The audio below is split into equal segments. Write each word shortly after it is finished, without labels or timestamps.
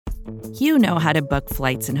You know how to book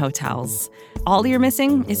flights and hotels. All you're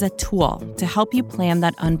missing is a tool to help you plan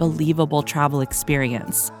that unbelievable travel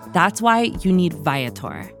experience. That's why you need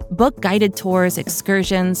Viator. Book guided tours,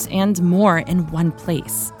 excursions, and more in one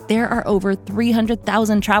place. There are over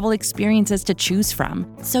 300,000 travel experiences to choose from,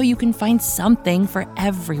 so you can find something for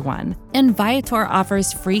everyone. And Viator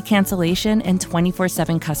offers free cancellation and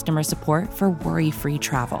 24/7 customer support for worry-free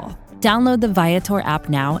travel. Download the Viator app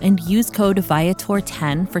now and use code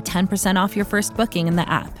Viator10 for 10% off your first booking in the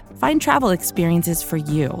app. Find travel experiences for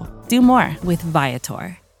you. Do more with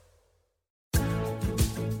Viator.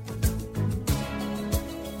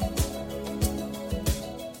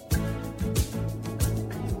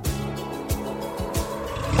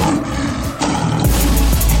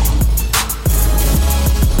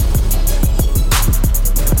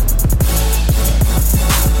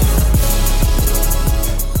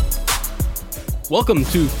 Welcome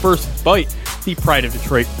to First Byte, the Pride of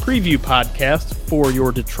Detroit preview podcast for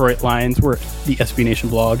your Detroit Lions. We're the SB Nation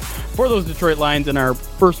blog for those Detroit Lions, and our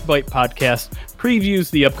First Byte podcast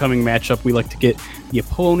previews the upcoming matchup. We like to get the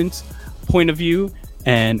opponent's point of view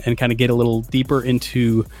and kind of get a little deeper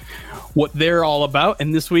into what they're all about.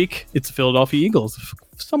 And this week, it's the Philadelphia Eagles,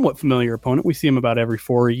 a somewhat familiar opponent. We see them about every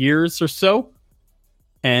 4 years or so.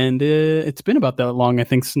 And it's been about that long, I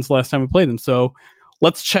think, since the last time we played them. So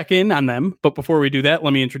let's check in on them. But before we do that,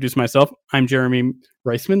 let me introduce myself. I'm Jeremy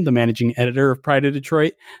Reisman, the managing editor of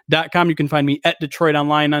prideofdetroit.com. You can find me at Detroit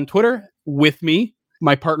Online on Twitter. With me,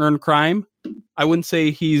 my partner in crime. I wouldn't say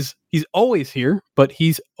he's always here, but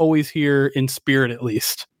he's always here in spirit at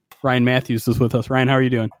least. Ryan Matthews is with us. Ryan, how are you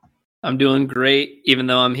doing? I'm doing great. Even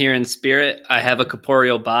though I'm here in spirit, I have a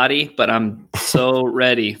corporeal body, but I'm so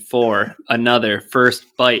ready for another First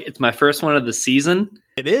Byte. It's my first one of the season.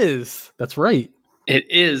 It is. That's right. It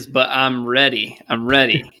is, but I'm ready. I'm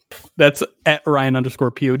ready. That's at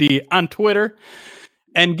Ryan_POD on Twitter.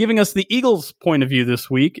 And giving us the Eagles' point of view this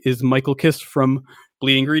week is Michael Kist from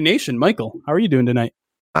Bleeding Green Nation. Michael, how are you doing tonight?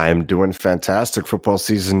 I'm doing fantastic. Football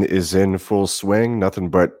season is in full swing. Nothing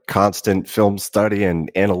but constant film study and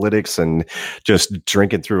analytics and just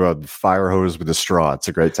drinking through a fire hose with a straw. It's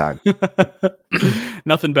a great time.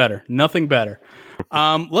 Nothing better. Nothing better.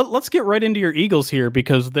 Let's get right into your Eagles here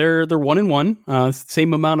because they're 1-1,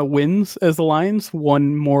 same amount of wins as the Lions,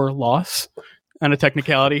 one more loss on a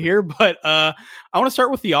technicality here. But I want to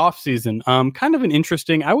start with the offseason. Kind of an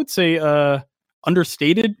interesting, I would say,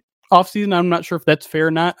 understated offseason. I'm not sure if that's fair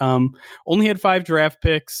or not. Only had 5 draft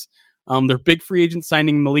picks. Their big free agent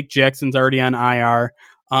signing, Malik Jackson's already on IR.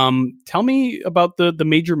 Tell me about the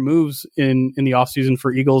major moves in the offseason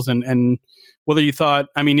for Eagles and whether you thought,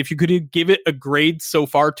 I mean, if you could give it a grade so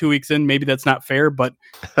far 2 weeks in, maybe that's not fair, but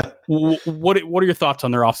what are your thoughts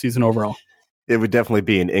on their offseason overall? It would definitely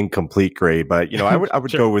be an incomplete grade, but I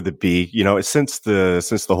would Sure. go with a B. Since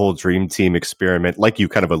the whole Dream Team experiment, like you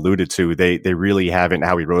kind of alluded to, they really haven't.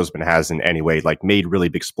 Howie Roseman has in any way made really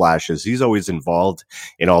big splashes. He's always involved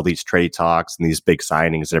in all these trade talks and these big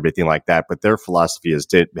signings and everything like that. But their philosophy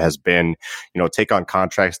has been, take on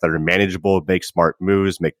contracts that are manageable, make smart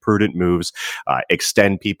moves, make prudent moves,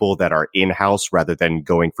 extend people that are in house rather than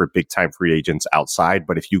going for big time free agents outside.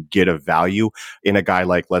 But if you get a value in a guy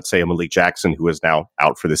like, let's say, a Malik Jackson, who is now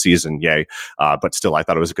out for the season, yay. But still, I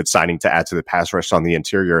thought it was a good signing to add to the pass rush on the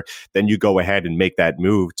interior. Then you go ahead and make that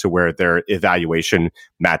move to where their evaluation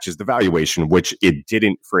matches the valuation, which it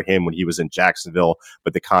didn't for him when he was in Jacksonville,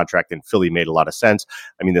 but the contract in Philly made a lot of sense.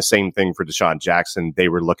 I mean, the same thing for Deshaun Jackson. They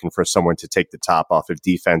were looking for someone to take the top off of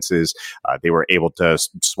defenses. They were able to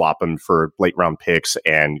swap him for late round picks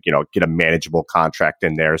and, get a manageable contract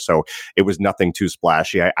in there. So it was nothing too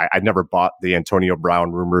splashy. I never bought the Antonio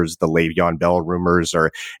Brown rumors, the Le'Veon Bell rumors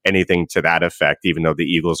or anything to that effect, even though the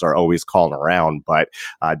Eagles are always calling around. But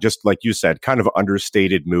just like you said, kind of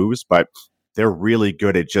understated moves, but they're really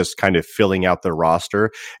good at just kind of filling out their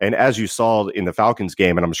roster. And as you saw in the Falcons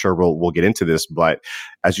game, and I'm sure we'll get into this, but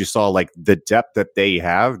as you saw, the depth that they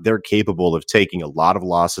have, they're capable of taking a lot of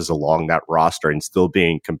losses along that roster and still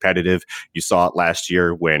being competitive. You saw it last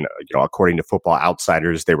year when, according to Football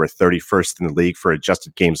Outsiders, they were 31st in the league for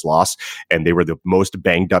adjusted games lost, and they were the most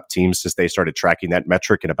banged up team since they started tracking that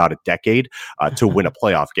metric in about a decade to win a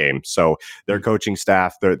playoff game. So their coaching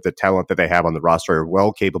staff, the talent that they have on the roster are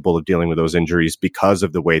well capable of dealing with those injuries because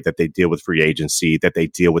of the way that they deal with free agency, that they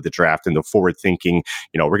deal with the draft and the forward thinking,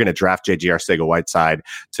 we're going to draft J.J. Arcega-Whiteside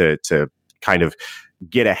to kind of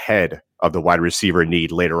get ahead of the wide receiver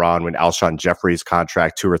need later on when Alshon Jeffrey's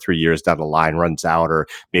contract 2 or 3 years down the line runs out, or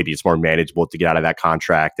maybe it's more manageable to get out of that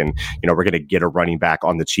contract. And, we're going to get a running back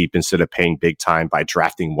on the cheap instead of paying big time by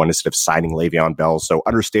drafting one instead of signing Le'Veon Bell. So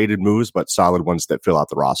understated moves, but solid ones that fill out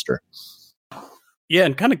the roster. Yeah,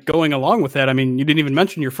 and kind of going along with that, I mean, you didn't even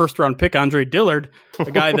mention your first-round pick, Andre Dillard,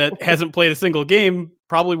 a guy that hasn't played a single game,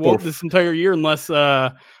 probably won't this entire year unless,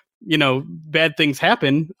 bad things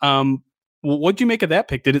happen. What'd you make of that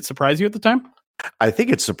pick? Did it surprise you at the time? I think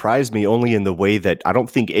it surprised me only in the way that I don't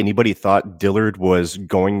think anybody thought Dillard was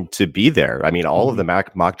going to be there. I mean, all of the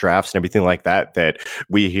mock drafts and everything like that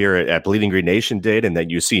we hear at Bleeding Green Nation did, and that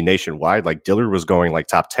you see nationwide, like Dillard was going like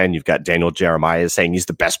top 10. You've got Daniel Jeremiah saying he's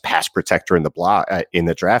the best pass protector in the block in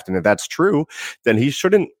the draft. And if that's true, then he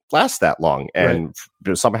shouldn't last that long. And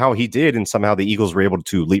somehow he did, and somehow the Eagles were able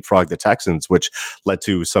to leapfrog the Texans, which led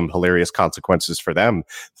to some hilarious consequences for them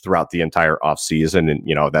throughout the entire offseason.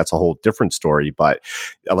 And, that's a whole different story. But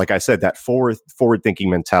like I said, that forward-thinking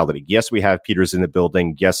mentality. Yes, we have Peters in the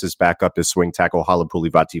building. Yes, his backup is swing tackle Halapuli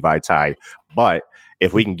Vaitai. But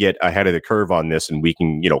if we can get ahead of the curve on this and we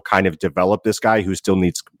can, kind of develop this guy who still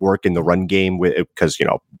needs work in the run game because,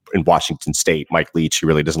 in Washington State, Mike Leach, he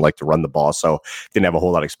really doesn't like to run the ball. So didn't have a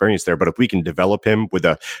whole lot of experience there. But if we can develop him with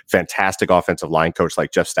a fantastic offensive line coach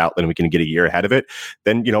like Jeff Stoutland, we can get a year ahead of it.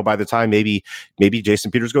 Then, by the time maybe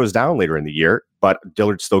Jason Peters goes down later in the year, but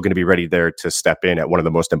Dillard's still going to be ready there to step in at one of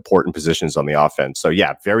the most important positions on the offense. So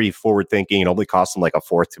yeah, very forward thinking. It only cost him like a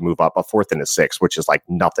fourth to move up, a fourth and a sixth, which is like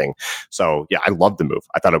nothing. So yeah, I love the move.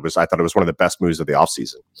 I thought it was one of the best moves of the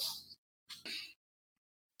offseason.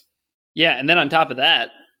 Yeah, and then on top of that,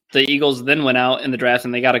 the Eagles then went out in the draft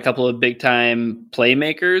and they got a couple of big-time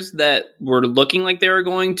playmakers that were looking like they were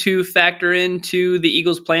going to factor into the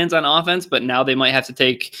Eagles' plans on offense, but now they might have to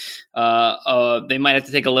take a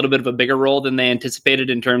little bit of a bigger role than they anticipated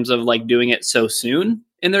in terms of like doing it so soon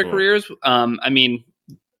in their careers. I mean,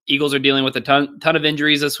 Eagles are dealing with a ton of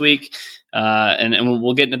injuries this week, and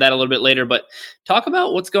we'll get into that a little bit later. But talk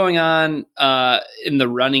about what's going on in the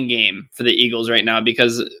running game for the Eagles right now,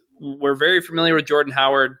 because we're very familiar with Jordan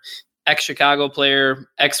Howard, ex-Chicago player,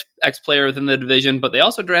 ex-player within the division, but they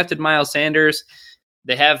also drafted Miles Sanders.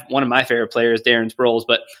 They have one of my favorite players, Darren Sproles.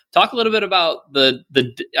 But talk a little bit about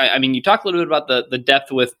you talk a little bit about the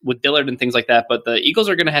depth with Dillard and things like that. But the Eagles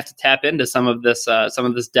are going to have to tap into some of this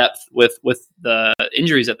depth with the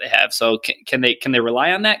injuries that they have. So can they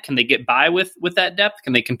rely on that? Can they get by with that depth?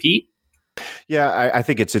 Can they compete? Yeah, I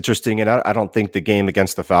think it's interesting, and I don't think the game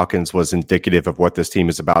against the Falcons was indicative of what this team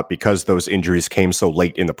is about because those injuries came so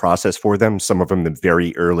late in the process for them. Some of them in the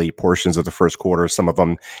very early portions of the first quarter, some of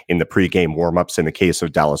them in the pregame warmups in the case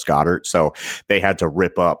of Dallas Goedert. So they had to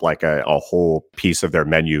rip up like a whole piece of their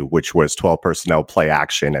menu, which was 12 personnel play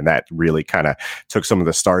action, and that really kind of took some of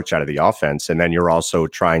the starch out of the offense. And then you're also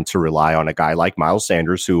trying to rely on a guy like Miles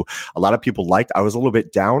Sanders, who a lot of people liked. I was a little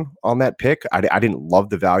bit down on that pick. I didn't love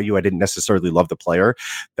the value. I didn't necessarily love the player.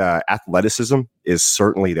 The athleticism is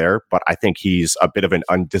certainly there, but I think he's a bit of an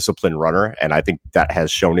undisciplined runner, and I think that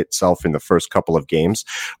has shown itself in the first couple of games.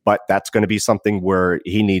 But that's going to be something where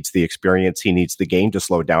he needs the experience, he needs the game to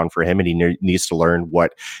slow down for him, and he needs to learn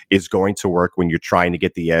what is going to work when you're trying to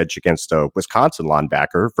get the edge against a Wisconsin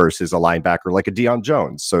linebacker versus a linebacker like a Deion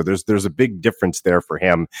Jones. So there's a big difference there for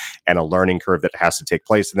him and a learning curve that has to take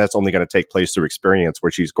place, and that's only going to take place through experience,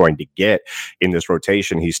 which he's going to get in this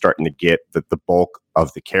rotation. He's starting to get the bulk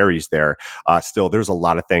of the carries there. Still, there's a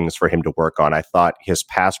lot of things for him to work on. I thought his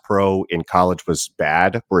pass pro in college was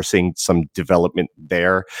bad. We're seeing some development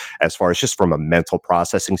there as far as just from a mental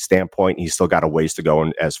processing standpoint. He's still got a ways to go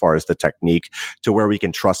as far as the technique to where we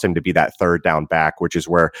can trust him to be that third down back, which is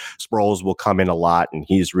where Sproles will come in a lot, and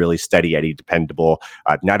he's really steady Eddie, dependable,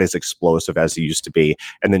 not as explosive as he used to be.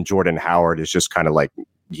 And then Jordan Howard is just kind of like,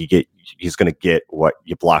 he's going to get what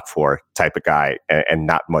you block for type of guy and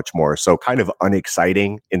not much more. So kind of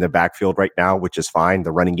unexciting in the backfield right now, which is fine.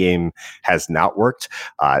 The running game has not worked.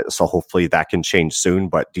 So hopefully that can change soon,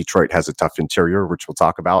 but Detroit has a tough interior, which we'll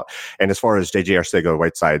talk about. And as far as JJ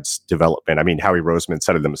Arcega-Whiteside's development, I mean, Howie Roseman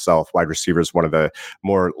said it himself, wide receiver is one of the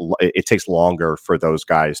more, it takes longer for those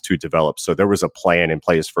guys to develop. So there was a plan in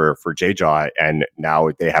place for JJ, and now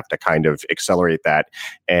they have to kind of accelerate that.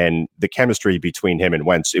 And the chemistry between him and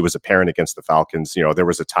Wentz, it was apparent transparent against the Falcons. There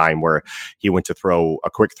was a time where he went to throw a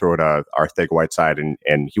quick throw to Arcega-Whiteside,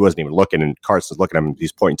 and he wasn't even looking, and Carson's looking at him,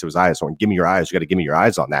 he's pointing to his eyes, going, give me your eyes, you got to give me your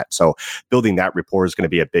eyes on that. So building that rapport is going to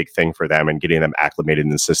be a big thing for them and getting them acclimated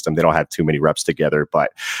in the system. They don't have too many reps together,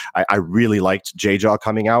 but I really liked J-Jaw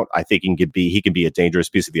coming out. I think he can be a dangerous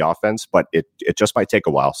piece of the offense, but it just might take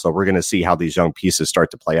a while. So we're going to see how these young pieces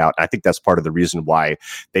start to play out. I think that's part of the reason why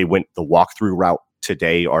they went the walkthrough route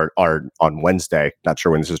today or on Wednesday. Not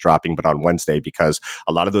sure when this is dropping, but on Wednesday, because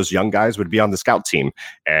a lot of those young guys would be on the scout team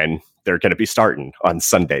and they're going to be starting on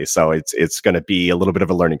Sunday. So it's going to be a little bit of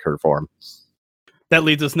a learning curve for them. That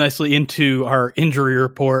leads us nicely into our injury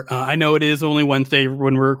report. I know it is only Wednesday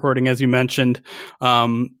when we're recording, as you mentioned.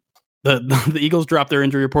 The Eagles dropped their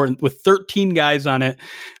injury report with 13 guys on it,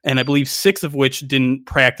 and I believe 6 of which didn't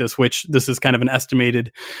practice, which this is kind of an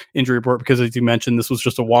estimated injury report because, as you mentioned, this was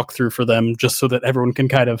just a walkthrough for them, just so that everyone can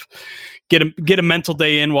kind of get a mental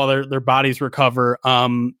day in while their bodies recover.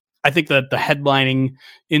 I think that the headlining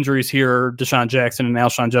injuries here are Deshaun Jackson and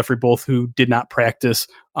Alshon Jeffrey, both who did not practice.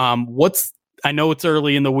 I know it's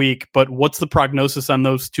early in the week, but what's the prognosis on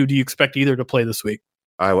those two? Do you expect either to play this week?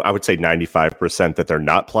 I would say 95% that they're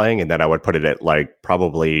not playing, and then I would put it at like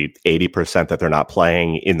probably 80% that they're not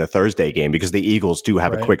playing in the Thursday game, because the Eagles do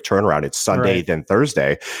have a quick turnaround. It's Sunday, then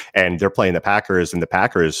Thursday, and they're playing the Packers, and the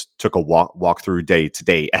Packers took a walk through day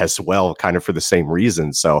today as well, kind of for the same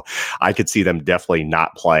reason. So I could see them definitely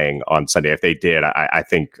not playing on Sunday. If they did, I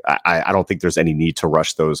don't think there's any need to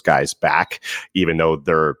rush those guys back, even though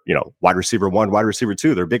they're, wide receiver 1, wide receiver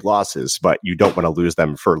 2, they're big losses, but you don't want to lose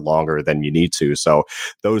them for longer than you need to. So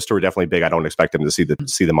those two are definitely big. I don't expect them to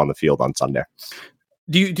see them on the field on Sunday.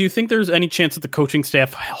 Do you think there's any chance that the coaching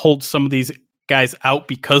staff holds some of these guys out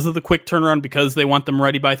because of the quick turnaround, because they want them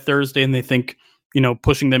ready by Thursday and they think,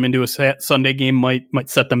 pushing them into a Sunday game might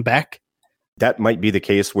set them back? That might be the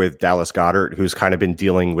case with Dallas Goedert, who's kind of been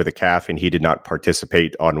dealing with a calf, and he did not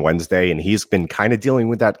participate on Wednesday. And he's been kind of dealing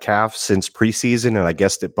with that calf since preseason. And I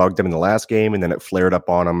guess it bugged him in the last game, and then it flared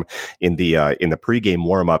up on him in the pregame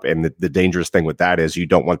warm up. And the dangerous thing with that is you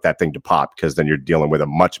don't want that thing to pop, because then you're dealing with a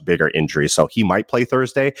much bigger injury. So he might play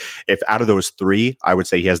Thursday. If out of those 3, I would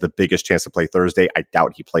say he has the biggest chance to play Thursday. I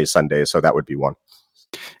doubt he plays Sunday. So that would be one.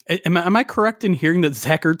 Am I correct in hearing that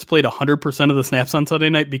Zach Ertz played 100% of the snaps on Sunday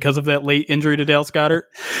night because of that late injury to Dallas Goedert?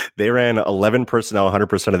 They ran 11 personnel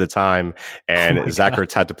 100% of the time, and Zach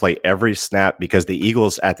Ertz had to play every snap because the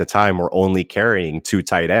Eagles at the time were only carrying 2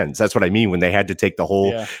 tight ends. That's what I mean when they had to take the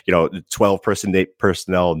whole 12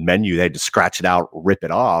 personnel menu. They had to scratch it out, rip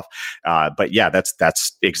it off. But yeah,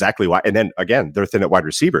 that's exactly why. And then again, they're thin at wide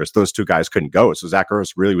receivers. Those 2 guys couldn't go, so Zach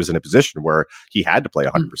Ertz really was in a position where he had to play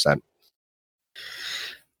 100%.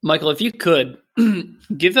 Michael, if you could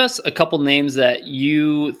give us a couple names that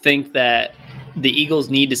you think that the Eagles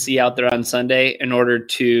need to see out there on Sunday in order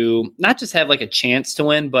to not just have like a chance to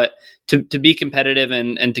win, but to be competitive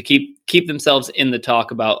and to keep themselves in the talk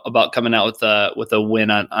about coming out with a win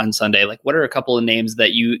on Sunday. Like, what are a couple of names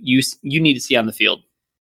that you need to see on the field?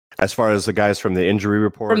 As far as the guys from the injury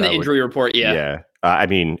report? From the injury report, yeah. Yeah. I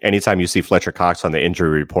mean, anytime you see Fletcher Cox on the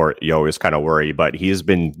injury report, you always kind of worry, but he has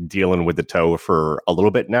been dealing with the toe for a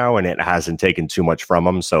little bit now, and it hasn't taken too much from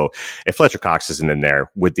him. So if Fletcher Cox isn't in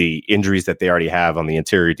there with the injuries that they already have on the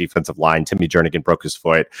interior defensive line, Timmy Jernigan broke his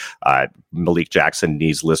foot, Malik Jackson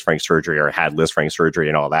needs Lisfranc surgery or had Lisfranc surgery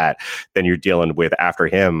and all that, then you're dealing with, after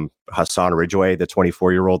him, Hassan Ridgeway, the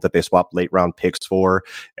 24-year-old that they swapped late round picks for,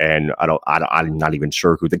 and I'm not even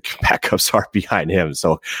sure who the backups are behind him.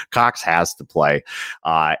 So Cox has to play.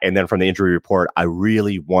 And then from the injury report, I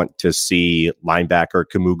really want to see linebacker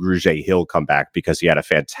Kamu Grugier-Hill come back, because he had a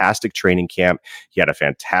fantastic training camp. He had a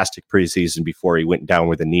fantastic preseason before he went down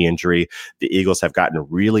with a knee injury. The Eagles have gotten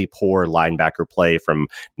really poor linebacker play from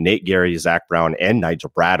Nate Gary, Zach Brown, and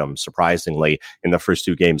Nigel Bradham, surprisingly, in the first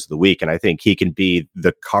 2 games of the week. And I think he can be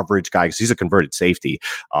the coverage guy, because he's a converted safety.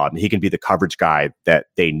 He can be the coverage guy that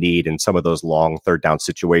they need in some of those long third down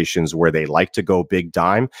situations where they like to go big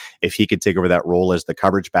dime. If he could take over that role as the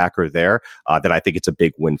coverage backer there, then I think it's a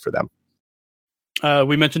big win for them.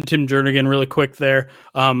 We mentioned Tim Jernigan really quick there.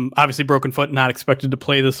 Obviously broken foot, not expected to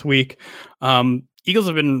play this week. Eagles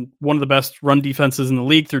have been one of the best run defenses in the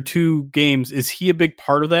league through 2 games. Is he a big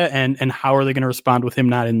part of that? And how are they going to respond with him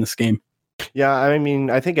not in this game? Yeah, I mean,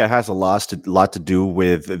 I think it has a lot to do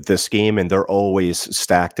with this game, and they're always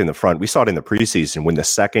stacked in the front. We saw it in the preseason when the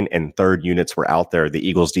second and third units were out there. The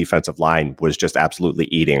Eagles' defensive line was just absolutely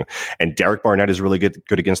eating. And Derek Barnett is really good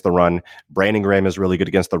against the run. Brandon Graham is really good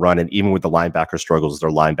against the run, and even with the linebacker struggles, their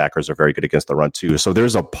linebackers are very good against the run too. So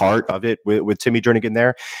there's a part of it with Timmy Jernigan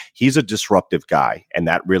there. He's a disruptive guy, and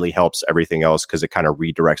that really helps everything else because it kind of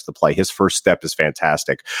redirects the play. His first step is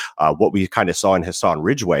fantastic. What we kind of saw in Hassan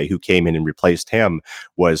Ridgeway, who came in and replaced him,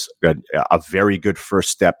 was a very good first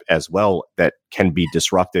step as well that can be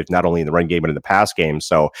disruptive not only in the run game but in the pass game.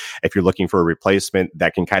 So if you're looking for a replacement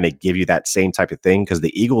that can kind of give you that same type of thing, because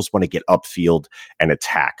the Eagles want to get upfield and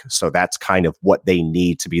attack. So that's kind of what they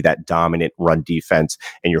need to be that dominant run defense.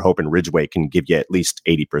 And you're hoping Ridgeway can give you at least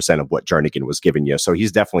 80% of what Jernigan was giving you. So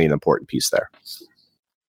he's definitely an important piece there.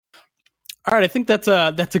 All right, I think that's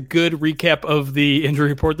a good recap of the injury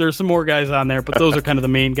report. There's some more guys on there, but those are kind of the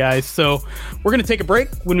main guys. So we're going to take a break.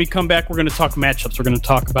 When we come back, we're going to talk matchups. We're going to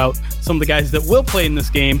talk about some of the guys that will play in this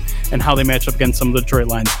game and how they match up against some of the Detroit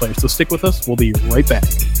Lions players. So stick with us. We'll be right back.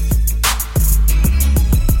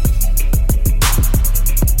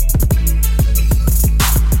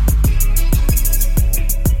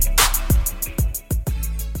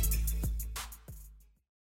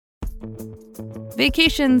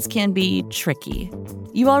 Vacations can be tricky.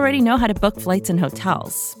 You already know how to book flights and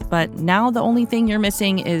hotels, but now the only thing you're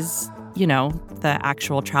missing is, the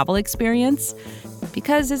actual travel experience.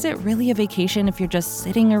 Because is it really a vacation if you're just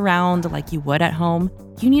sitting around like you would at home?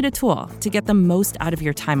 You need a tool to get the most out of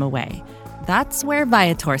your time away. That's where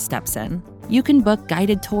Viator steps in. You can book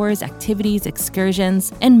guided tours, activities,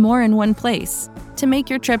 excursions, and more in one place to make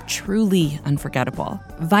your trip truly unforgettable.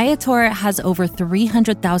 Viator has over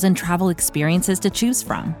 300,000 travel experiences to choose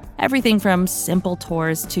from. Everything from simple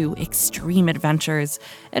tours to extreme adventures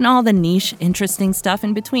and all the niche, interesting stuff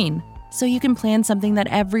in between. So you can plan something that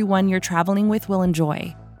everyone you're traveling with will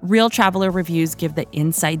enjoy. Real traveler reviews give the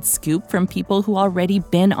inside scoop from people who already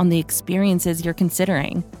been on the experiences you're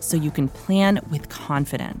considering, so you can plan with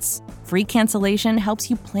confidence. Free cancellation helps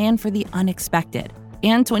you plan for the unexpected.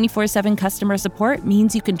 And 24/7 customer support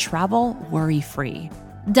means you can travel worry-free.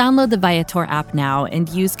 Download the Viator app now and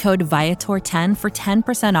use code Viator10 for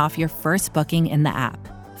 10% off your first booking in the app.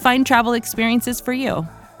 Find travel experiences for you.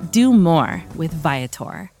 Do more with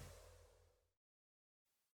Viator.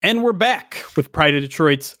 And we're back with Pride of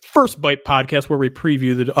Detroit's first Byte podcast, where we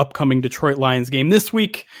preview the upcoming Detroit Lions game. This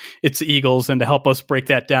week, it's the Eagles, and to help us break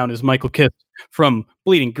that down is Michael Kiss from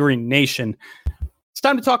Bleeding Green Nation. It's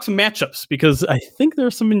time to talk some matchups, because I think there are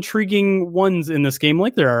some intriguing ones in this game,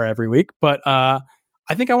 like there are every week. But I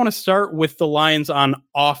think I want to start with the Lions on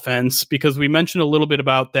offense, because we mentioned a little bit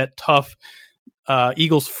about that tough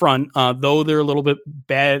Eagles front, though they're a little bit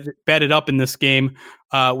batted up in this game.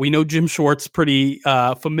 We know Jim Schwartz pretty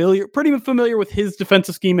familiar with his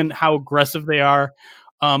defensive scheme and how aggressive they are.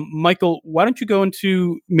 Michael, why don't you go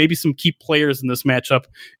into maybe some key players in this matchup,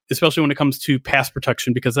 especially when it comes to pass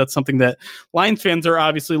protection, because that's something that Lions fans are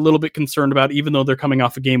obviously a little bit concerned about, even though they're coming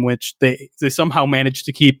off a game which they somehow managed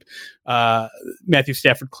to keep Matthew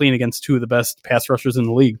Stafford clean against two of the best pass rushers in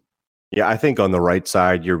the league. Yeah, I think on the right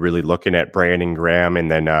side, you're really looking at Brandon Graham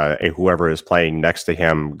and then whoever is playing next to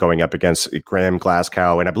him going up against Graham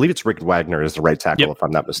Glasgow. And I believe it's Rick Wagner is the right tackle, if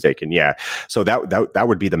I'm not mistaken. Yeah. So that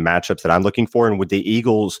would be the matchups that I'm looking for. And with the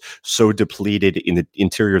Eagles so depleted in the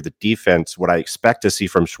interior of the defense, what I expect to see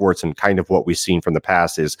from Schwartz and kind of what we've seen from the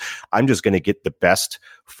past is I'm just going to get the best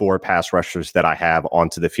four pass rushers that I have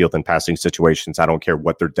onto the field in passing situations. I don't care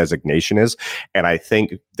what their designation is. And I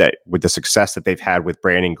think that with the success that they've had with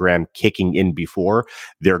Brandon Graham kicking in before,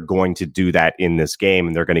 they're going to do that in this game,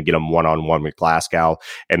 and they're going to get him one-on-one with Glasgow.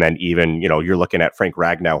 And then even, you're looking at Frank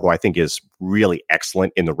Ragnow, who I think is really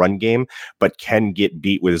excellent in the run game, but can get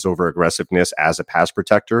beat with his over-aggressiveness as a pass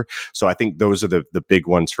protector. So I think those are the big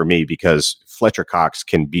ones for me, because Fletcher Cox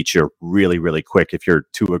can beat you really, really quick if you're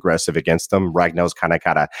too aggressive against them. Ragnow's kind of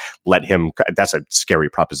gotta let him. That's a scary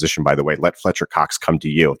proposition, by the way. Let Fletcher Cox come to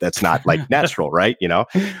you. That's not like natural, right?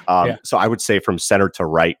 So I would say from center to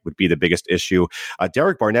right would be the biggest issue.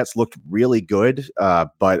 Derek Barnett's looked really good,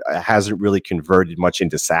 but hasn't really converted much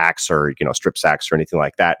into sacks or strip sacks or anything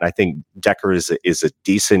like that. And I think Decker is a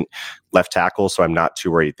decent left tackle, so I'm not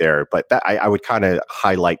too worried there. But I would kind of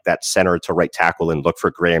highlight that center to right tackle and look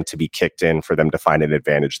for Graham to be kicked in for them to find an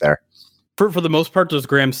advantage there. For the most part, does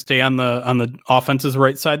Graham stay on the offense's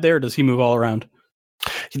right side there, or does he move all around?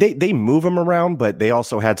 They move him around, but they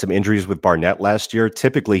also had some injuries with Barnett last year.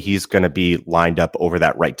 Typically, he's going to be lined up over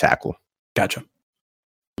that right tackle. Gotcha.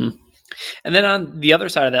 And then on the other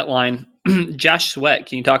side of that line, Josh Sweat,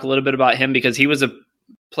 can you talk a little bit about him? Because he was a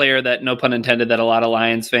player that, no pun intended, that a lot of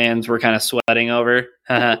Lions fans were kind of sweating over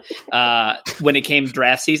when it came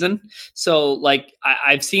draft season. So like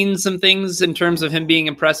I've seen some things in terms of him being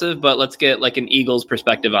impressive, but let's get like an Eagles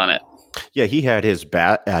perspective on it. Yeah, he had his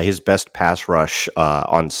best pass rush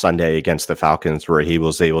on Sunday against the Falcons, where he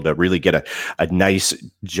was able to really get a nice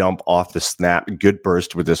jump off the snap, good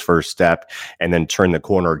burst with his first step, and then turn the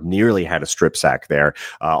corner. Nearly had a strip sack there.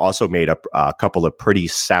 Also made up a couple of pretty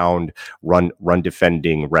sound run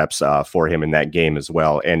defending reps for him in that game as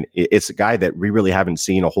well. And it's a guy that we really haven't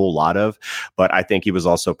seen a whole lot of, but I think he was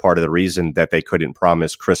also part of the reason that they couldn't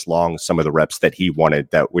promise Chris Long some of the reps that he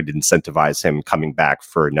wanted that would incentivize him coming back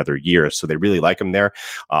for another year. So they really like him there.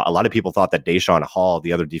 A lot of people thought that Deshaun Hall,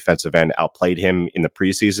 the other defensive end, outplayed him in the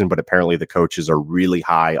preseason, but apparently the coaches are really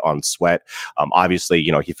high on Sweat. Obviously,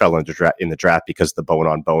 you know, he fell in the draft because of the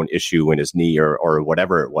bone-on-bone issue in his knee or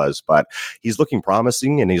whatever it was, but he's looking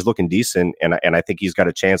promising and he's looking decent. And I think he's got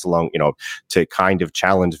a chance to kind of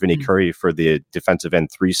challenge Vinny Curry for the defensive end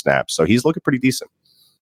 3 snaps. So he's looking pretty decent.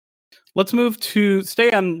 Let's move to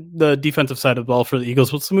stay on the defensive side of the ball for the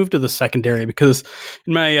Eagles. Let's move to the secondary, because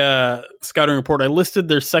in my scouting report, I listed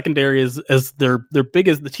their secondary as their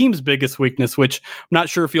biggest, the team's biggest weakness, which I'm not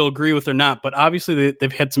sure if you'll agree with or not, but obviously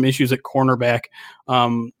they've had some issues at cornerback.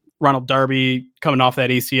 Ronald Darby, coming off that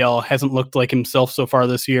ACL, hasn't looked like himself so far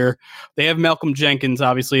this year. They have Malcolm Jenkins,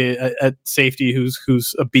 obviously at safety,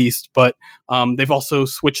 who's a beast, but they've also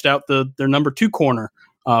switched out their number 2 corner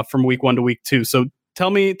from week 1 to week 2. So Tell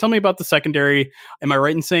me about the secondary. Am I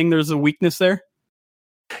right in saying there's a weakness there?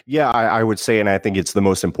 Yeah, I would say, and I think it's the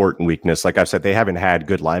most important weakness. Like I've said, they haven't had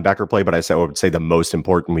good linebacker play, but I would say the most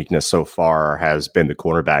important weakness so far has been the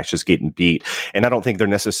cornerbacks just getting beat. And I don't think they're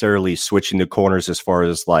necessarily switching the corners as far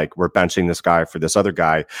as like we're benching this guy for this other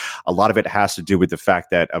guy. A lot of it has to do with the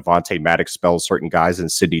fact that Avonte Maddox spells certain guys and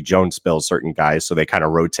Sidney Jones spells certain guys, so they kind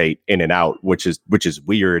of rotate in and out, which is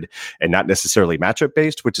weird and not necessarily matchup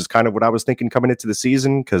based, which is kind of what I was thinking coming into the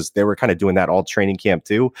season, because they were kind of doing that all training camp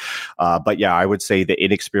too. But yeah, I would say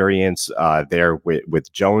the experience there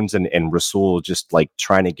with Jones and Rasul, just like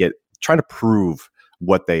trying to prove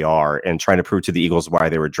what they are and trying to prove to the Eagles why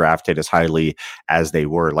they were drafted as highly as they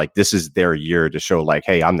were. Like, this is their year to show like,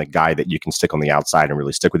 hey, I'm the guy that you can stick on the outside and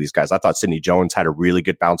really stick with these guys. I thought Sidney Jones had a really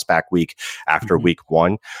good bounce back week after week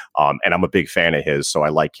 1. And I'm a big fan of his, so I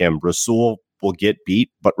like him. Rasul will get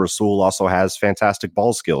beat, but Rasul also has fantastic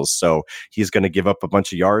ball skills. So he's going to give up a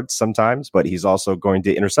bunch of yards sometimes, but he's also going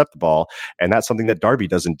to intercept the ball. And that's something that Darby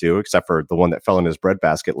doesn't do, except for the one that fell in his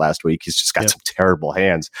breadbasket last week. He's just got some terrible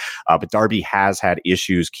hands. But Darby has had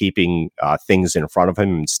issues keeping things in front of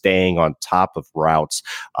him and staying on top of routes.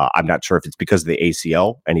 I'm not sure if it's because of the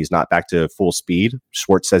ACL and he's not back to full speed.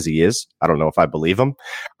 Schwartz says he is. I don't know if I believe him.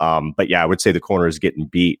 But yeah, I would say the corner is getting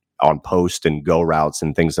beat on post and go routes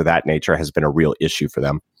and things of that nature has been a real issue for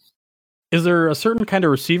them. Is there a certain kind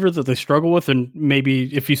of receiver that they struggle with? And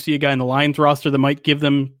maybe if you see a guy in the Lions roster that might give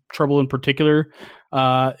them trouble in particular,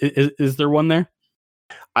 is there one there?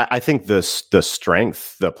 I think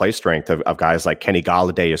the play strength of guys like Kenny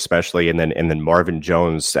Golladay, especially, and then Marvin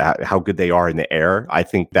Jones, how good they are in the air. I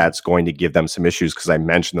think that's going to give them some issues, because I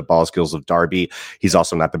mentioned the ball skills of Darby. He's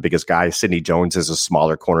also not the biggest guy. Sidney Jones is a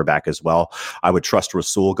smaller cornerback as well. I would trust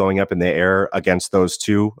Rasul going up in the air against those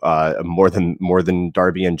two more than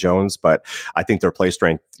Darby and Jones. But I think their play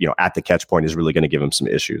strength, at the catch point, is really going to give them some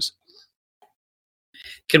issues.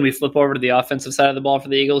 Can we flip over to the offensive side of the ball for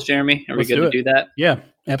the Eagles, Jeremy? Are we good to do that? Yeah,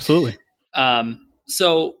 absolutely.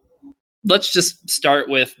 So let's just start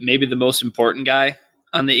with maybe the most important guy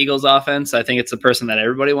on the Eagles offense. I think it's the person that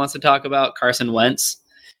everybody wants to talk about, Carson Wentz.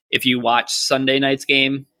 If you watch Sunday night's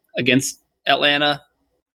game against Atlanta,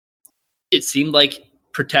 it seemed like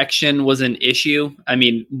protection was an issue. I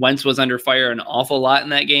mean, Wentz was under fire an awful lot in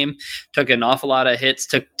that game, took an awful lot of hits,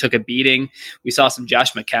 took a beating. We saw some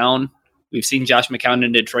Josh McCown. We've seen Josh McCown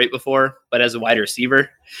in Detroit before, but as a wide receiver.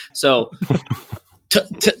 So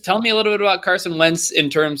tell me a little bit about Carson Wentz in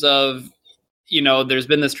terms of, there's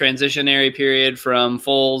been this transitionary period from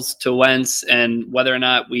Foles to Wentz, and whether or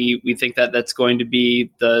not we think that that's going to be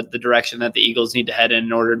the direction that the Eagles need to head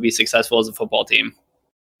in order to be successful as a football team.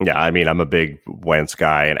 Yeah, I mean, I'm a big Wentz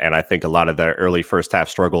guy, and I think a lot of the early first half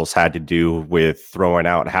struggles had to do with throwing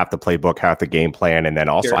out half the playbook, half the game plan, and then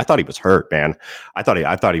also I thought he was hurt, man. I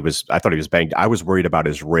thought he was banged. I was worried about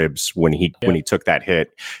his ribs when he took that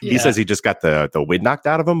hit. Yeah. He says he just got the wind knocked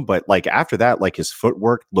out of him, but like after that, like his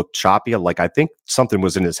footwork looked choppy. Like I think something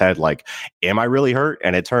was in his head. Like, am I really hurt?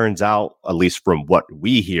 And it turns out, at least from what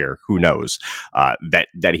we hear, who knows,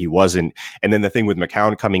 that he wasn't. And then the thing with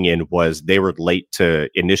McCown coming in was they were late to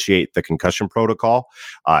initiate the concussion protocol.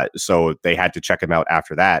 So they had to check him out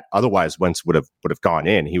after that. Otherwise, Wentz would have gone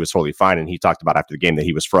in. He was totally fine. And he talked about after the game that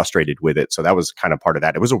he was frustrated with it. So that was kind of part of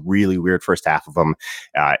that. It was a really weird first half of him.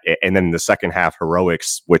 And then the second half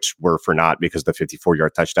heroics, which were for naught because the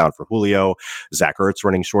 54-yard touchdown for Julio, Zach Ertz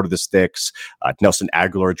running short of the sticks, Nelson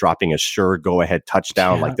Aguilar dropping a sure go-ahead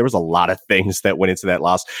touchdown. Yeah. Like there was a lot of things that went into that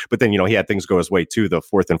loss. But then, he had things go his way too. The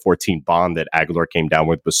 4th and 14 bomb that Aguilar came down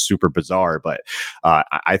with was super bizarre. But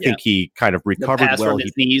I think he kind of recovered the pass well. From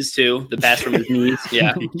his knees too. The pass from his knees.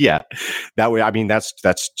 Yeah. Yeah. That way, I mean, that's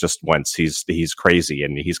just Wentz. He's crazy,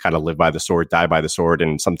 and he's kind of live by the sword, die by the sword.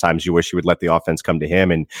 And sometimes you wish you would let the offense come to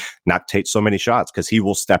him and not take so many shots, because he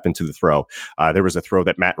will step into the throw. There was a throw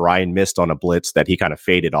that Matt Ryan missed on a blitz that he kind of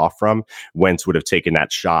faded off from. Wentz would have taken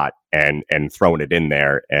that shot and thrown it in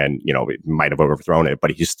there, and it might have overthrown it,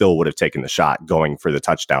 but he still would have taken the shot going for the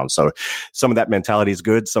touchdown. So some of that mentality is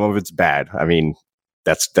good, some of it's bad. I mean,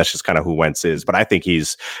 that's just kind of who Wentz is. But I think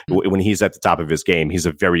when he's at the top of his game, he's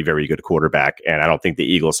a very, very good quarterback. And I don't think the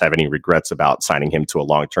Eagles have any regrets about signing him to a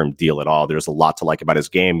long-term deal at all. There's a lot to like about his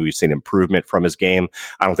game. We've seen improvement from his game.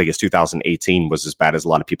 I don't think his 2018 was as bad as a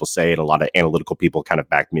lot of people say, and a lot of analytical people kind of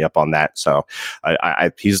backed me up on that. So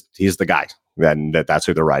he's the guy. Then that's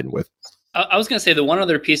who they're riding with. I was going to say the one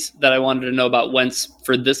other piece that I wanted to know about Wentz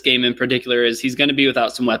for this game in particular is he's going to be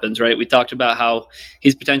without some weapons, right? We talked about how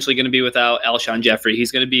he's potentially going to be without Alshon Jeffrey. He's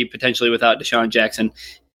going to be potentially without Deshaun Jackson.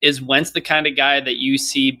 Is Wentz the kind of guy that you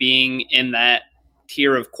see being in that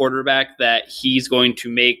tier of quarterback that he's going to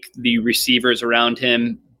make the receivers around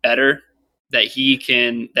him better? That he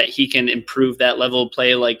can improve that level of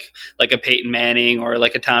play like a Peyton Manning or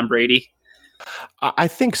like a Tom Brady? I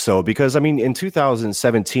think so, because, I mean, in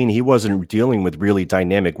 2017, he wasn't dealing with really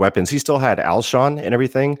dynamic weapons. He still had Alshon and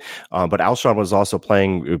everything, but Alshon was also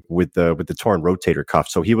playing with the torn rotator cuff,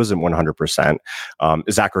 so he wasn't 100%.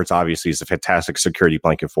 Zach Ertz obviously is a fantastic security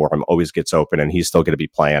blanket for him, always gets open, and he's still going to be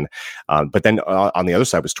playing. But then on the other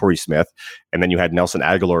side was Torrey Smith, and then you had Nelson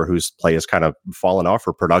Aguilar, whose play has kind of fallen off,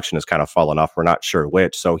 or production has kind of fallen off. We're not sure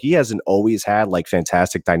which. So he hasn't always had like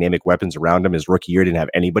fantastic dynamic weapons around him. His rookie year didn't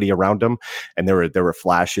have anybody around him, and there were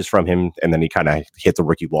flashes from him, and then he kind of hit the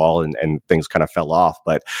rookie wall and things kind of fell off.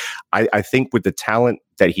 But I think with the talent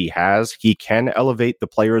that he has, he can elevate the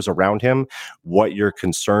players around him. What you're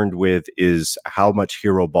concerned with is how much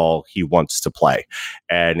hero ball he wants to play.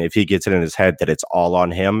 And if he gets it in his head that it's all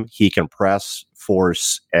on him, he can press,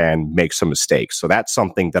 force, and make some mistakes. So that's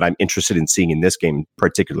something that I'm interested in seeing in this game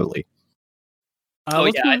particularly.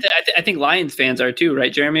 I think Lions fans are too,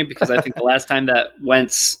 right, Jeremy? Because I think the last time that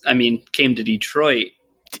Wentz, came to Detroit,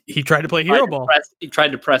 he tried to play hero ball. He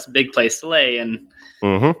tried to press big play Slay, and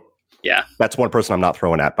yeah, that's one person I'm not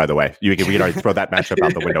throwing at. By the way, we can already throw that matchup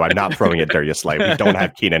out the window. I'm not throwing at Darius Slay. We don't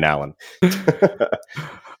have Keenan Allen. Let's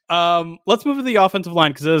move to the offensive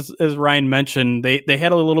line, because as Ryan mentioned, they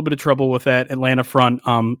had a little bit of trouble with that Atlanta front,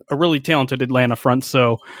 a really talented Atlanta front.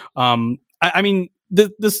 So,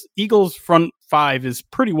 this Eagles front five is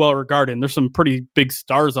pretty well regarded, and there's some pretty big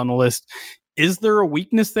stars on the list. Is there a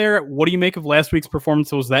weakness there? What do you make of last week's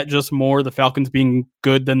performance? Was that just more the Falcons being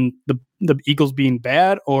good than the Eagles being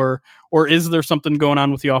bad, or is there something going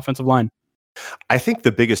on with the offensive line? I think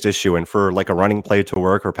the biggest issue, and for like a running play to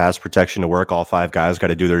work or pass protection to work, all five guys got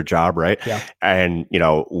to do their job, right? Yeah. And,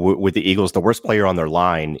 with the Eagles, the worst player on their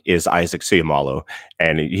line is Isaac Seumalo.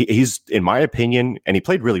 And he's, in my opinion, and he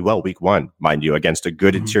played really well week one, mind you, against a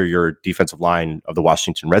good interior defensive line of the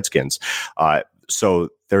Washington Redskins. So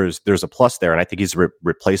there's a plus there, and I think he's a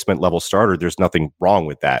replacement level starter. There's nothing wrong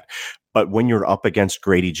with that. But when you're up against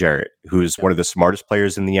Grady Jarrett, who's one of the smartest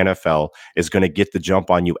players in the NFL, is going to get the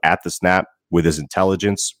jump on you at the snap with his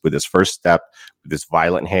intelligence, with his first step, with his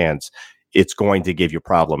violent hands, it's going to give you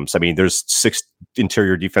problems. I mean, there's 6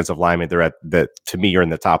 interior defensive linemen. They're to me, you're in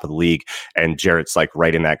the top of the league, and Jarrett's like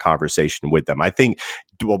right in that conversation with them. I think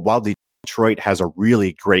while Detroit has a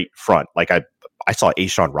really great front, like I saw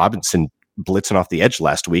Ashawn Robinson blitzing off the edge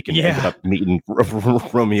last week and ended up meeting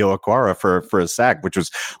Romeo Okwara for a sack, which was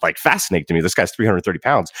like fascinating to me. This guy's 330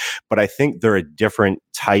 pounds, but I think they're a different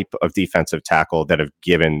type of defensive tackle that have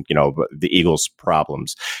given, the Eagles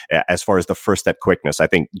problems. As far as the first step quickness, I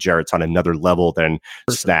think Jarrett's on another level than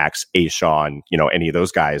Snacks, Ashawn, any of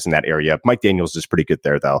those guys in that area. Mike Daniels is pretty good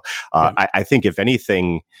there though. I think if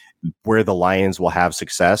anything, where the Lions will have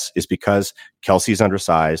success is because Kelsey's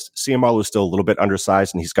undersized. Seumalo is still a little bit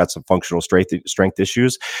undersized, and he's got some functional strength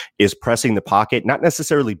issues, is pressing the pocket, not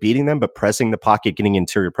necessarily beating them, but pressing the pocket, getting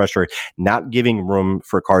interior pressure, not giving room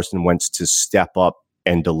for Carson Wentz to step up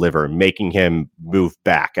and deliver, making him move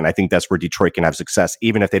back. And I think that's where Detroit can have success,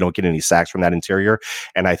 even if they don't get any sacks from that interior.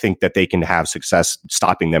 And I think that they can have success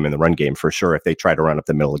stopping them in the run game for sure if they try to run up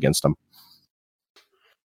the middle against them.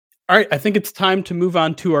 All right, I think it's time to move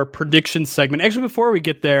on to our prediction segment. Actually, before we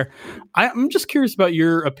get there, I'm just curious about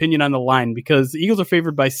your opinion on the line, because the Eagles are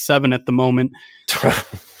favored by 7 at the moment.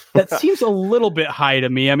 That seems a little bit high to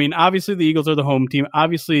me. I mean, obviously the Eagles are the home team.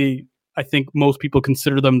 Obviously, I think most people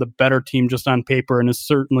consider them the better team just on paper, and is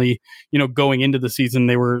certainly, going into the season,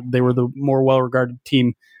 they were the more well-regarded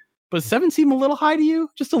team. But 7 seem a little high to you?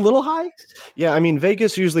 Just a little high? Yeah, I mean,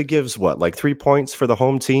 Vegas usually gives 3 points for the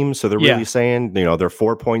home team. So they're really saying, they're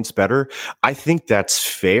 4 points better. I think that's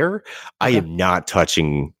fair. Okay. I'm not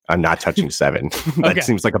touching 7. That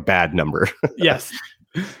seems like a bad number. Yes.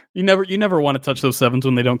 You never want to touch those 7s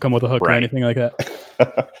when they don't come with a hook or anything like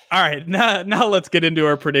that. All right, now let's get into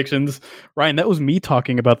our predictions. Ryan, that was me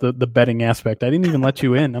talking about the betting aspect. I didn't even let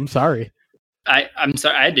you in. I'm sorry. I'm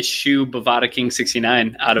sorry. I had to shoo Bovada King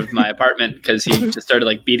 69 out of my apartment because he just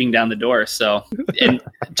started beating down the door. So, and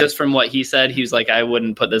just from what he said, he was like, I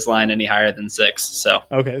wouldn't put this line any higher than 6. So,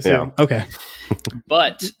 okay.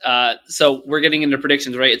 But, so we're getting into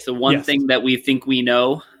predictions, right? It's the one thing that we think we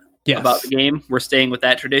know about the game. We're staying with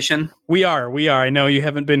that tradition. We are. I know you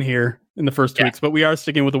haven't been here in the first 2 weeks, but we are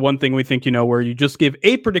sticking with the one thing we think where you just give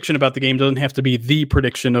a prediction about the game. Doesn't have to be the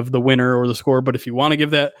prediction of the winner or the score, but if you want to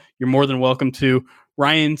give that, you're more than welcome to.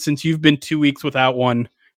 Ryan, since you've been 2 weeks without one,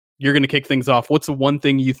 you're going to kick things off. What's the one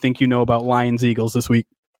thing you think you know about Lions Eagles this week?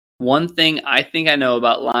 One thing I think I know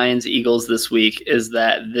about Lions Eagles this week is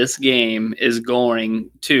that this game is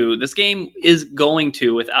going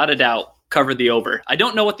to, without a doubt, cover the over. I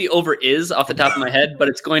don't know what the over is off the top of my head, but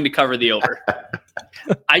it's going to cover the over.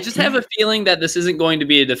 I just have a feeling that this isn't going to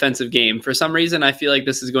be a defensive game. For some reason, I feel like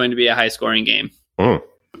this is going to be a high-scoring game.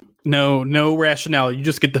 No rationale. You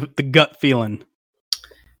just get the gut feeling.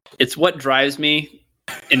 It's what drives me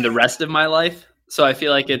in the rest of my life. So I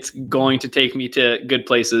feel like it's going to take me to good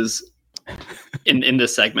places in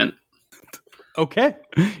this segment. Okay.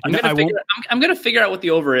 I'm gonna figure out what the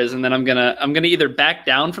over is, and then I'm gonna either back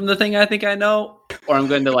down from the thing I think I know, or I'm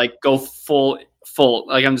going to go full.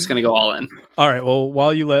 I'm just gonna go all in. All right. Well,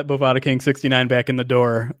 while you let Bovada King 69 back in the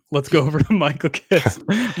door, let's go over to Michael Kiss.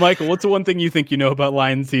 Michael, what's the one thing you think you know about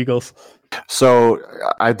Lions Eagles? So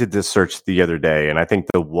I did this search the other day, and I think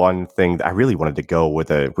the one thing that I really wanted to go with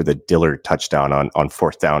a Dillard touchdown on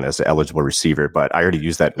fourth down as an eligible receiver, but I already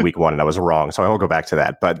used that week 1 and I was wrong, so I won't go back to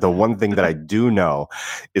that. But the one thing that I do know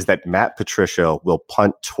is that Matt Patricia will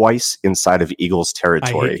punt twice inside of Eagles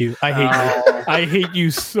territory. I hate you. I hate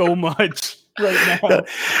you so much. Right now.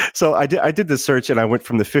 So I did the search and I went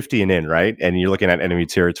from the 50 and in, right? And you're looking at enemy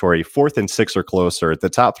territory, 4th and 6 or closer. The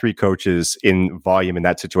top 3 coaches in volume in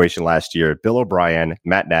that situation last year, Bill O'Brien,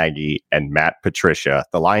 Matt Nagy, and Matt Patricia.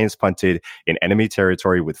 The Lions punted in enemy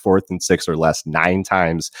territory with 4th and 6 or less 9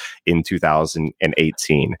 times in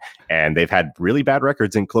 2018. And they've had really bad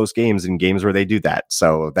records in close games, in games where they do that.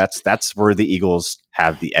 So that's where the Eagles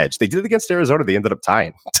have the edge. They did it against Arizona. They ended up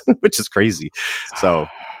tying, which is crazy. So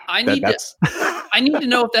I need to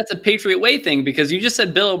know if that's a Patriot Way thing, because you just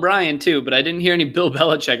said Bill O'Brien too, but I didn't hear any Bill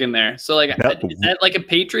Belichick in there. So is that like a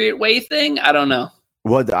Patriot Way thing? I don't know.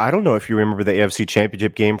 Well, I don't know if you remember the AFC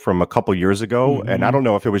Championship game from a couple years ago, and I don't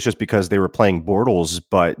know if it was just because they were playing Bortles,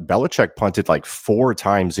 but Belichick punted 4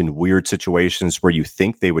 times in weird situations where you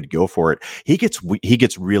think they would go for it. He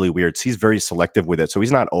gets really weird. So he's very selective with it. So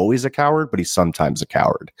he's not always a coward, but he's sometimes a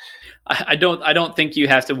coward. I don't think you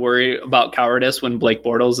have to worry about cowardice when Blake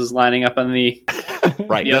Bortles is lining up on the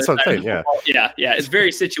right. That's what I'm saying. Yeah. It's very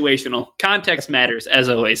situational. Context matters, as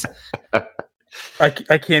always. I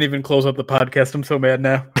can't even close up the podcast. I'm so mad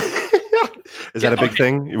now. Is that a big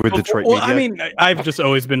thing with Detroit? Well, media? I mean, I've just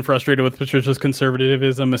always been frustrated with Patricia's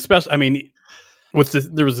conservatism, especially. I mean,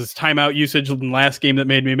 there was this timeout usage in the last game that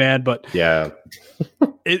made me mad, but yeah,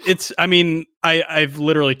 I've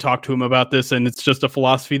literally talked to him about this, and it's just a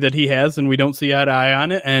philosophy that he has, and we don't see eye to eye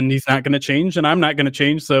on it, and he's not going to change, and I'm not going to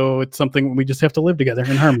change, so it's something we just have to live together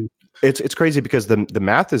in harmony. It's crazy because the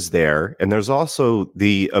math is there, and there's also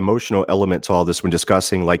the emotional element to all this when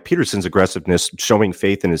discussing Peterson's aggressiveness, showing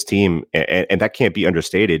faith in his team, and that can't be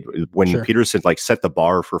understated. When Peterson set the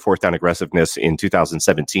bar for 4th down aggressiveness in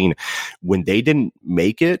 2017, when they didn't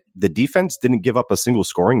make it, the defense didn't give up a single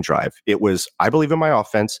scoring drive. It was, I believe in my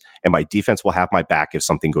offense, and my defense will have my back if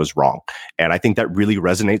something goes wrong. And I think that really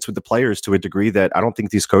resonates with the players to a degree that I don't think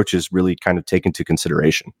these coaches really kind of take into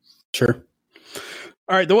consideration. Sure.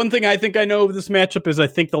 All right, the one thing I think I know of this matchup is I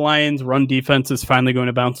think the Lions' run defense is finally going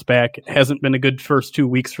to bounce back. It hasn't been a good first 2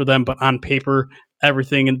 weeks for them, but on paper,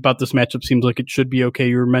 everything about this matchup seems like it should be okay.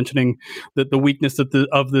 You were mentioning that the weakness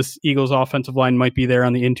of this Eagles offensive line might be there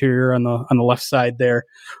on the interior on the left side there.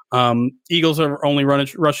 Eagles are only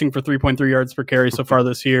rushing for 3.3 yards per carry so far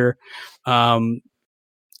this year.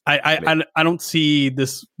 I don't see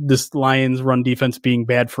this Lions run defense being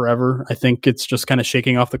bad forever. I think it's just kind of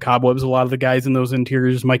shaking off the cobwebs. A lot of the guys in those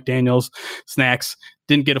interiors, Mike Daniels, Snacks,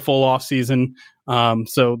 didn't get a full off season.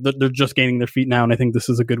 So they're just gaining their feet now. And I think this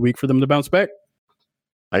is a good week for them to bounce back.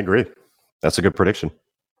 I agree. That's a good prediction.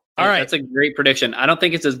 All right. That's a great prediction. I don't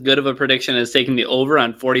think it's as good of a prediction as taking the over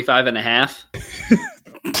on 45.5.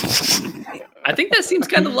 I think that seems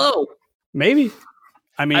kind of low. Maybe.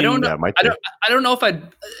 I mean, I don't know. I don't know if I'd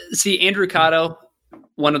see Andrew Cotto,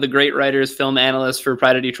 one of the great writers, film analysts for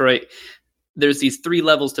Pride of Detroit. There's these 3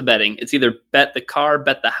 levels to betting. It's either bet the car,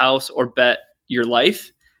 bet the house, or bet your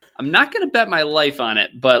life. I'm not going to bet my life on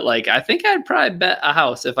it, but I think I'd probably bet a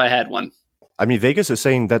house if I had one. I mean, Vegas is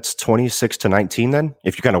saying that's 26-19 then,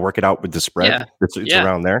 if you kind of work it out with the spread. It's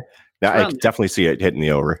around there. Now, I definitely see it hitting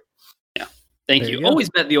the over. Yeah. Thank you.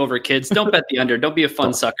 Always bet the over, kids. Don't bet the under. Don't be a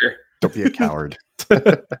fun sucker. Don't be a coward.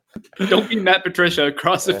 Don't be Matt Patricia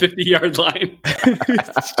across the 50-yard line.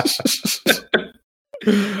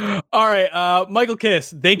 All right. Michael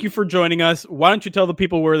Kiss, thank you for joining us. Why don't you tell the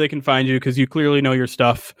people where they can find you? Because you clearly know your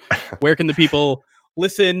stuff. Where can the people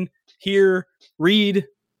listen, hear, read,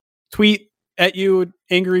 tweet at you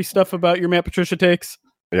angry stuff about your Matt Patricia takes?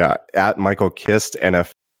 Yeah, at Michael Kist,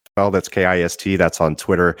 NFL. That's KIST. That's on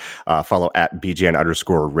Twitter. Follow at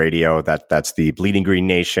BGN_radio. That's the Bleeding Green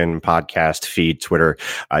Nation podcast feed, Twitter.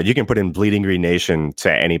 You can put in Bleeding Green Nation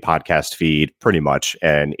to any podcast feed pretty much,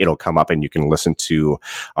 and it'll come up and you can listen to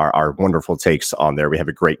our wonderful takes on there. We have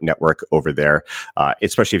a great network over there,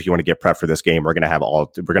 especially if you want to get prepped for this game. We're going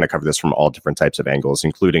to cover this from all different types of angles,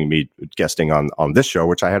 including me guesting on this show,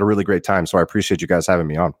 which I had a really great time. So I appreciate you guys having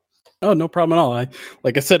me on. Oh, no problem at all.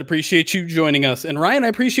 Like I said, appreciate you joining us. And Ryan, I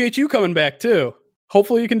appreciate you coming back too.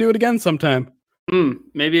 Hopefully you can do it again sometime.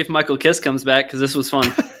 Maybe if Michael Kiss comes back, because this was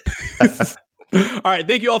fun. All right.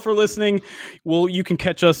 Thank you all for listening. Well, you can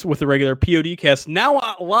catch us with the regular PODcast now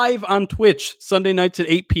live on Twitch, Sunday nights at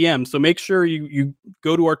 8 p.m. So make sure you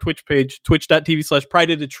go to our Twitch page, twitch.tv/Pride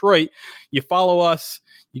of Detroit. You follow us.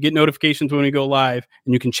 You get notifications when we go live,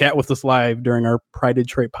 and you can chat with us live during our Pride of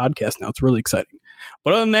Detroit podcast. Now it's really exciting.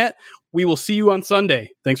 But other than that, we will see you on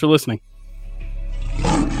Sunday. Thanks for listening.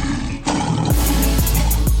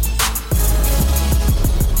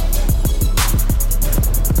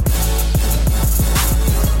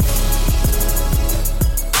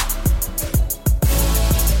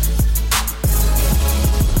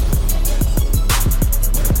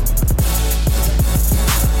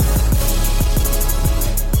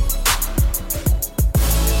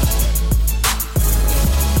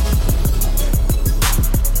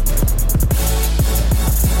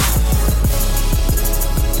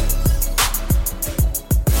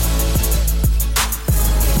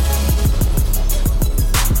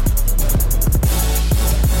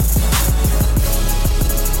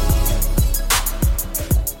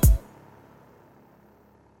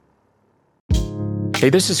 Hey,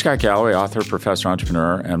 this is Scott Galloway, author, professor,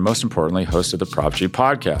 entrepreneur, and most importantly, host of the Prop G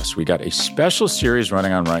podcast. We got a special series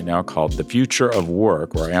running on right now called The Future of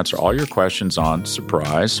Work, where I answer all your questions on,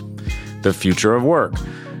 surprise, the future of work.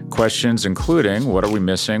 Questions including, what are we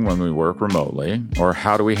missing when we work remotely? Or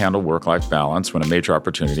how do we handle work-life balance when a major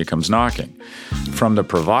opportunity comes knocking? From the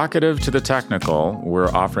provocative to the technical, we're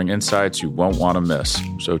offering insights you won't want to miss.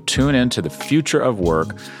 So tune in to The Future of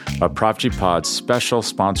Work, a Prop G Pod special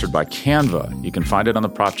sponsored by Canva. You can find it on the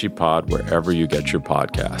Prop G Pod wherever you get your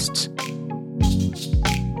podcasts.